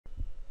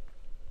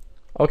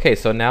Okay,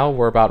 so now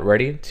we're about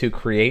ready to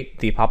create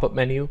the pop-up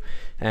menu,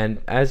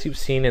 and as you've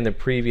seen in the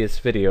previous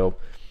video,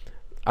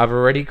 I've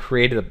already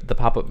created the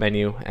pop-up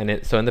menu,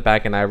 and so in the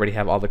back end I already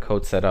have all the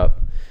code set up.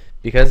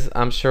 Because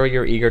I'm sure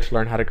you're eager to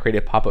learn how to create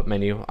a pop-up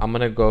menu, I'm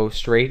going to go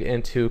straight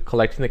into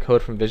collecting the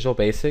code from Visual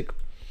Basic.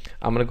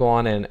 I'm going to go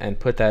on and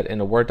put that in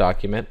a Word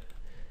document,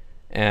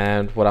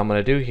 and what I'm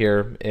going to do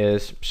here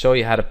is show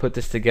you how to put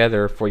this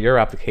together for your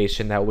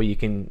application. That way you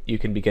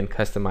can begin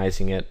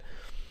customizing it.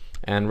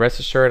 And rest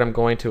assured, I'm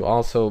going to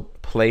also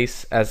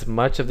place as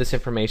much of this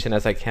information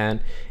as I can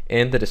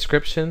in the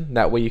description.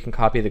 That way you can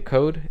copy the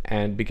code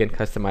and begin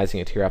customizing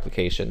it to your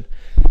application.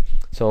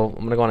 So I'm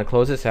going to go on and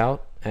close this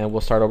out, and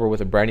we'll start over with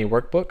a brand new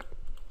workbook.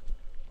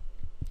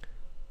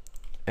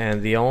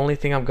 And the only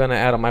thing I'm going to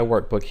add on my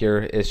workbook here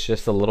is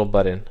just a little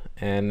button.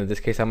 And in this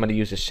case, I'm going to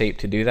use a shape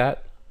to do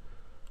that.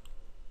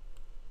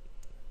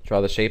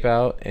 Draw the shape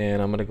out, and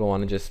I'm going to go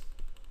on and just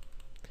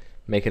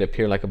make it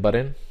appear like a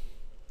button.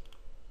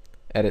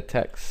 Edit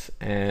text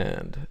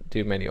and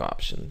do menu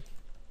option.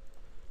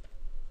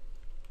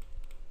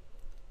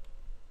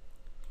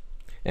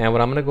 And what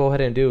I'm going to go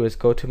ahead and do is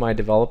go to my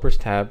developers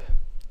tab,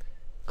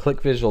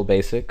 click Visual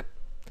Basic,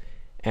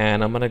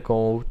 and I'm going to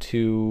go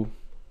to,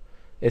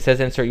 it says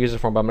insert user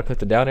form, but I'm going to click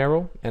the down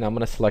arrow and I'm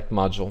going to select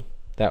module.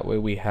 That way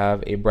we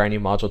have a brand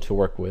new module to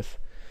work with.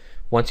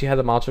 Once you have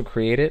the module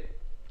created,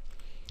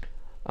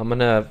 I'm going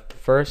to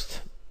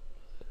first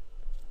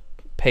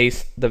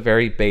paste the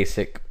very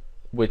basic,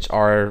 which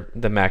are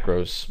the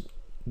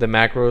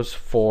macros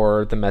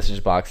for the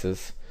message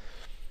boxes.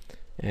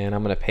 And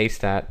I'm going to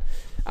paste that.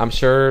 I'm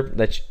sure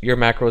that your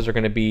macros are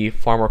going to be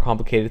far more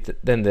complicated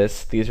than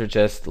this. These are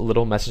just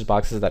little message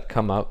boxes that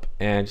come up.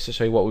 And just to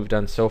show you what we've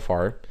done so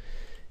far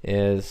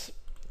is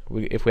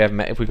if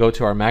we go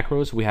to our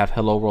macros, we have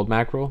hello world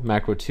macro,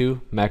 macro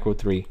 2, macro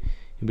 3.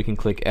 And we can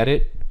click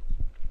edit,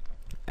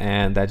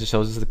 and that just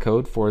shows us the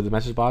code for the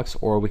message box,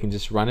 or we can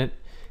just run it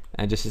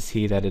and just to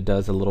see that it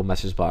does a little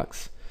message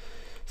box.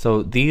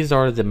 So these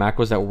are the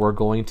macros that we're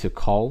going to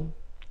call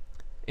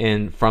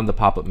in from the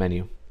pop-up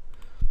menu.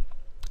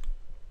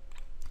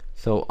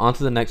 So on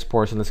to the next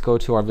portion. Let's go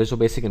to our Visual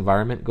Basic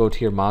environment, go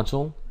to your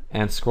module,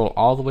 and scroll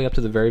all the way up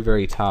to the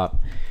very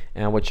top.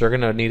 And what you're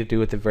going to need to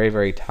do at the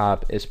very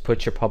top is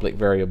put your public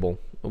variable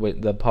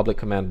with the public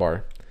command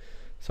bar.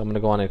 So I'm going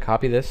to go on and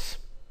copy this,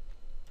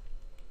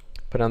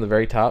 put it on the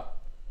very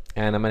top,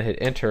 and I'm going to hit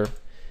enter.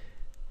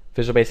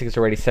 Visual Basic is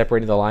already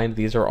separating the line.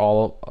 These are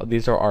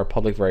our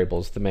public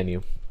variables, the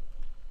menu.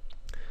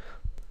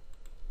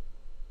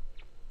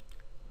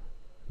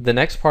 The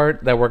next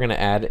part that we're going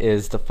to add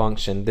is the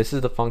function. This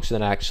is the function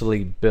that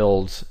actually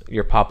builds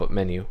your pop-up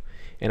menu.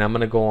 And I'm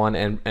going to go on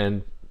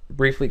and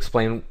briefly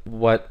explain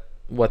what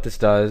this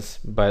does,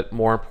 but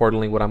more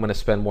importantly, what I'm going to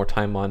spend more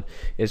time on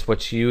is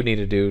what you need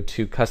to do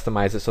to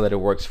customize it so that it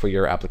works for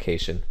your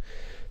application.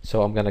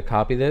 So I'm going to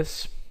copy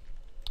this,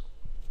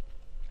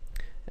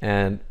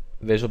 and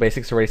Visual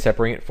Basic is already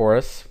separating it for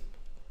us.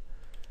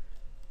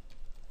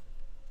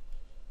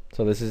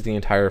 So this is the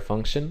entire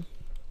function.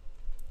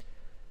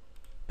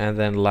 And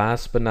then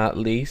last but not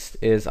least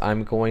is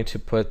I'm going to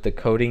put the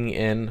coding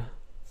in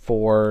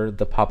for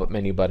the pop-up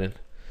menu button.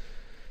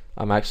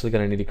 I'm actually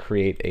going to need to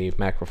create a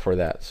macro for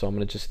that. So I'm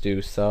going to just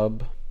do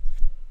sub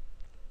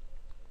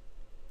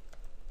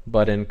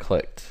button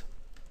clicked.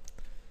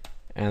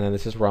 And then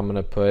this is where I'm going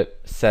to put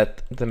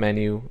set the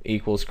menu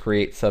equals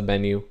create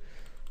submenu,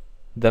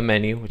 the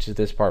menu, which is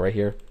this part right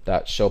here,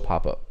 dot show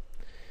popup.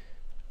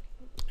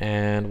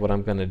 And what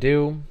I'm going to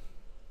do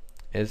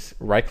is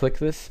right click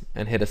this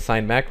and hit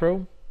assign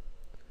macro,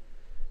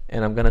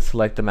 and I'm going to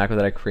select the macro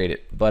that I created,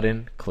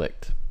 button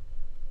clicked.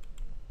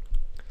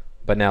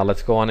 But now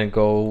let's go on and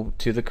go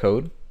to the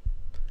code.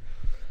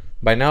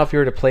 By now, if you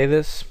were to play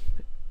this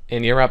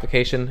in your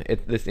application,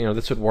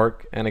 this would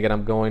work. And again,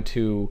 I'm going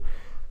to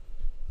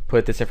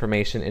put this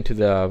information into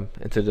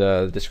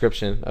the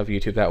description of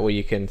YouTube. That way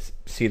you can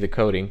see the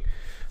coding.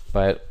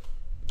 But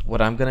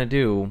what I'm going to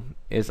do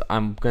is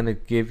I'm going to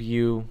give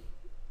you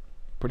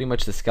pretty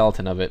much the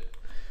skeleton of it.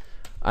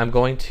 I'm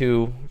going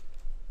to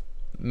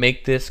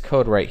make this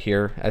code right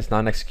here as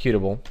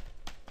non-executable,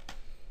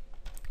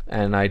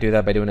 and I do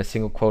that by doing a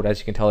single quote. As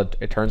you can tell,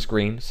 it turns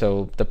green,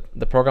 so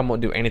the program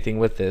won't do anything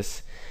with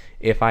this.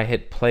 If I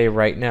hit play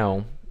right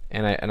now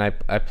and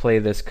I play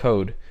this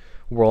code,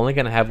 we're only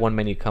going to have one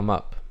menu come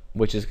up,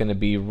 which is going to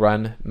be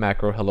run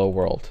macro hello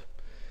world.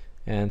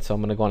 And so I'm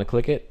going to go on and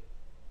click it,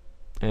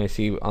 and you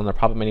see on the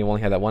pop-up menu we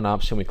only have that one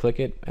option. We click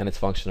it and it's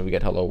functional, we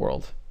get hello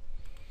world.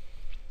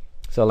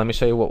 So let me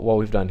show you what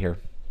we've done here.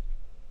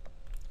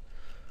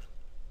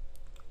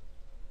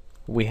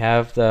 We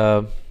have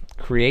the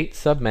create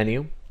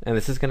submenu, and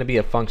this is going to be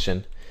a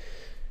function.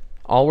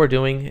 All we're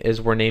doing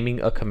is we're naming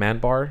a command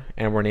bar,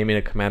 and we're naming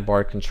a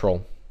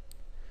CommandBar.Control.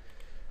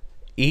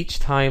 Each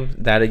time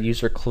that a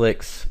user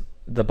clicks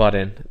the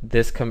button,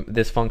 this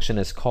function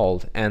is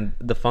called, and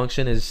the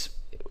function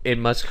it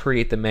must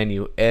create the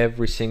menu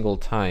every single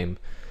time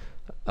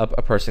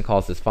a person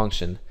calls this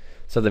function.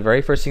 So the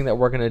very first thing that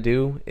we're going to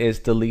do is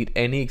delete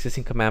any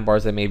existing command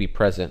bars that may be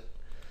present.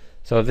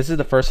 So if this is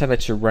the first time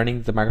that you're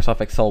running the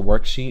Microsoft Excel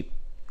worksheet,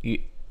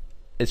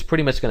 it's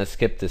pretty much going to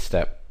skip this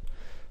step.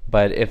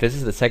 But if this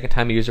is the second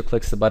time a user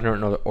clicks the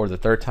button or the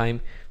third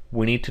time,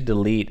 we need to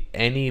delete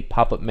any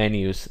pop-up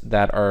menus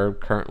that are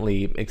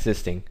currently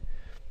existing.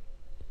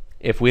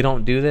 If we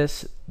don't do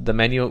this,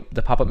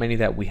 the pop-up menu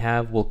that we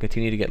have will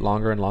continue to get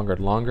longer and longer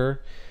and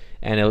longer,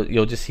 and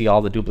you'll just see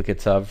all the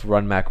duplicates of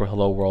run macro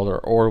hello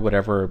world or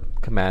whatever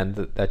command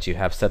that you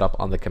have set up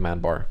on the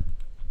command bar.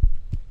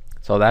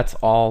 So that's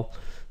all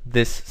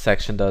this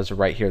section does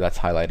right here that's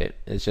highlighted.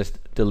 It just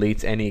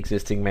deletes any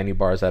existing menu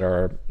bars that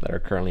are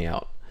currently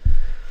out.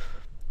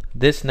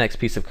 This next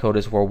piece of code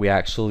is where we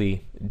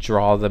actually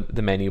draw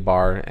the menu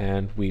bar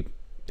and we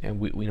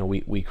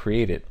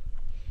create it.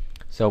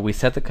 So we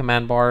set the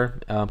command bar,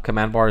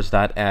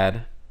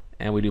 CommandBars.Add,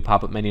 and we do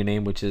popup menu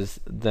name, which is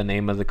the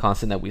name of the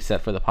constant that we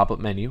set for the popup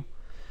menu.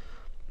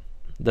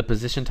 The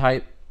position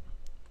type,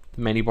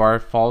 menu bar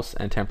false,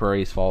 and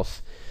temporary is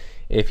false.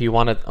 If you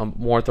want a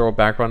more thorough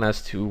background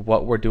as to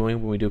what we're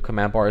doing when we do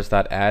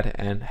CommandBars.Add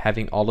and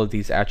having all of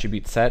these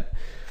attributes set,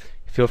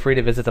 feel free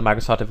to visit the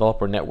Microsoft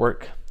Developer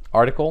Network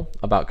article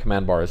about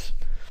command bars.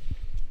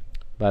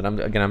 But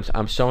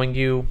I'm showing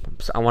you,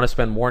 I want to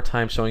spend more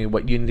time showing you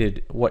what you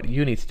need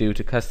to do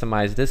to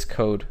customize this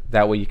code.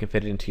 That way you can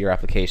fit it into your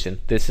application.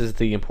 This is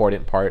the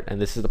important part, and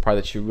this is the part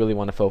that you really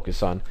want to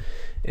focus on,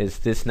 is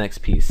this next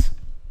piece.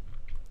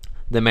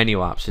 The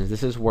menu options.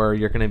 This is where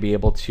you're going to be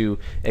able to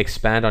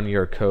expand on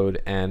your code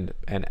and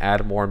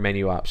add more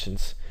menu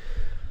options.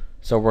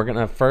 So we're going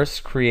to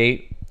first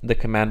create the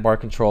command bar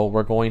control.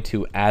 We're going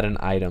to add an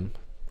item.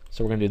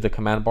 So we're going to do the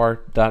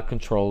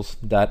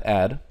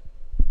CommandBar.Controls.Add.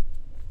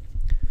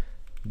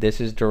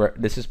 This is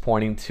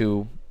pointing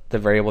to the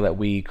variable that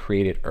we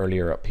created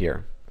earlier up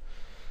here.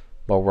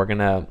 But we're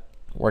gonna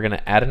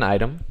add an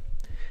item,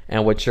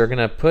 and what you're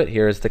gonna put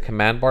here is the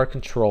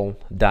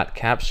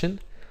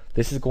CommandBarControl.Caption.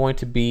 This is going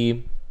to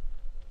be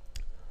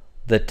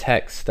the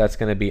text that's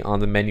going to be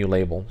on the menu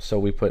label. So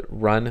we put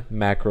run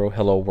macro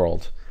hello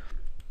world.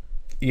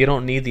 You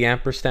don't need the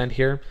ampersand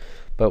here,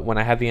 but when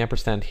I have the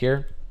ampersand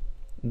here,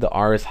 the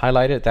R is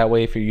highlighted. That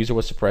way if your user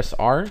was to press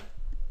R,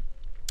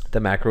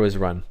 the macro is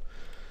run.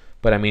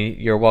 But I mean,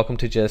 you're welcome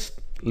to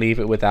just leave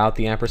it without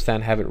the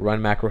ampersand, have it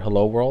run macro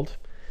hello world.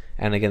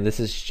 And again, this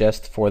is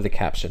just for the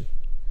caption.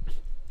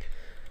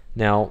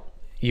 Now,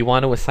 you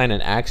want to assign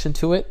an action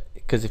to it,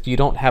 because if you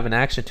don't have an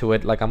action to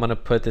it, like I'm going to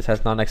put this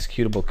as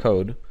non-executable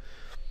code,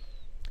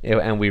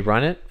 and we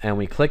run it and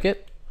we click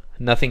it,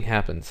 nothing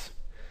happens.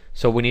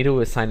 So we need to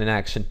assign an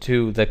action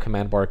to the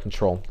command bar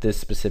control, this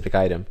specific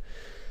item.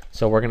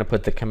 So we're going to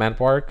put the command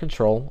bar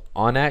control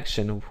on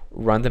action,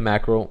 run the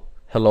macro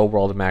hello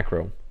world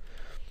macro.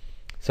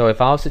 So if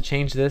I was to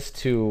change this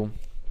to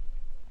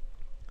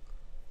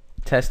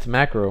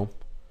TestMacro,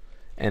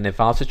 and if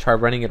I was to try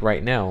running it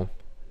right now,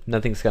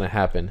 nothing's going to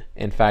happen.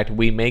 In fact,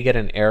 we may get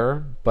an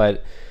error,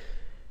 but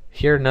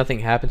here nothing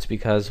happens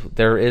because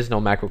there is no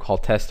macro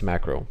called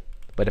TestMacro.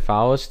 But if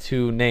I was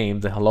to name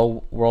the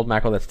hello world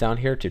macro that's down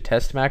here to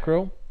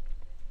TestMacro,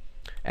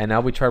 and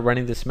now we try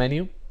running this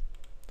menu,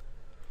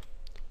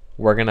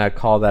 we're going to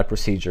call that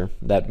procedure,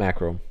 that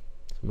macro.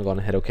 So I'm going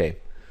to hit OK.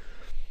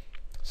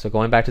 So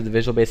going back to the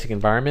Visual Basic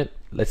environment,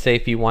 let's say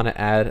if you want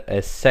to add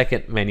a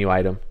second menu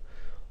item,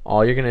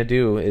 all you're going to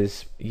do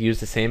is use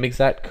the same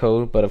exact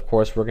code, but of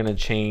course we're going to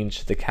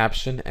change the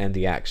caption and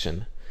the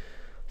action.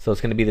 So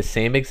it's going to be the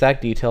same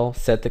exact detail,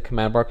 set the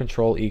command bar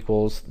control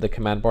equals the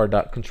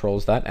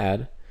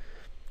CommandBar.Controls.Add,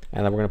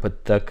 and then we're going to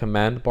put the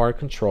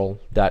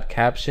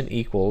CommandBarControl.Caption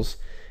equals,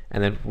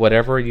 and then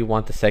whatever you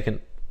want the second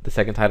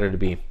title to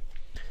be. In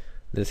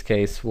this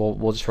case,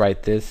 we'll just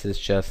write this is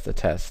just a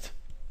test.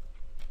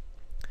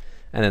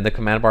 And then the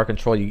command bar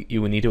control,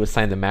 you would need to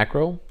assign the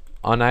macro.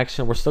 On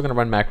action, we're still going to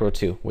run macro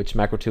 2, which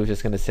macro 2 is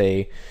just going to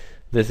say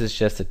this is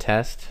just a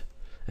test,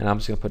 and I'm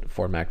just going to put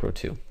for macro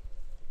 2.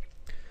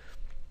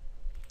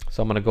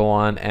 So I'm going to go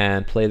on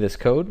and play this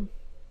code.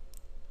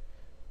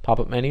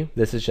 Pop-up menu,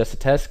 this is just a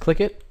test, click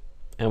it,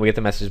 and we get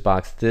the message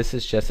box. This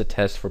is just a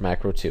test for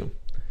macro 2.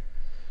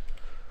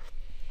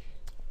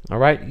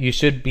 Alright, you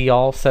should be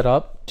all set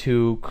up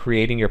to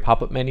creating your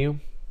pop-up menu.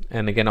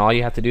 And again, all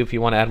you have to do if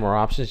you want to add more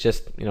options,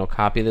 just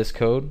copy this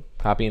code,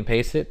 copy and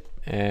paste it,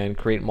 and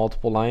create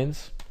multiple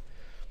lines.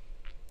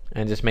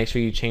 And just make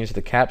sure you change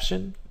the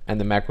caption and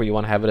the macro you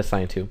want to have it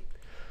assigned to.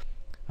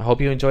 I hope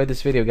you enjoyed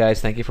this video,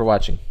 guys. Thank you for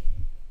watching.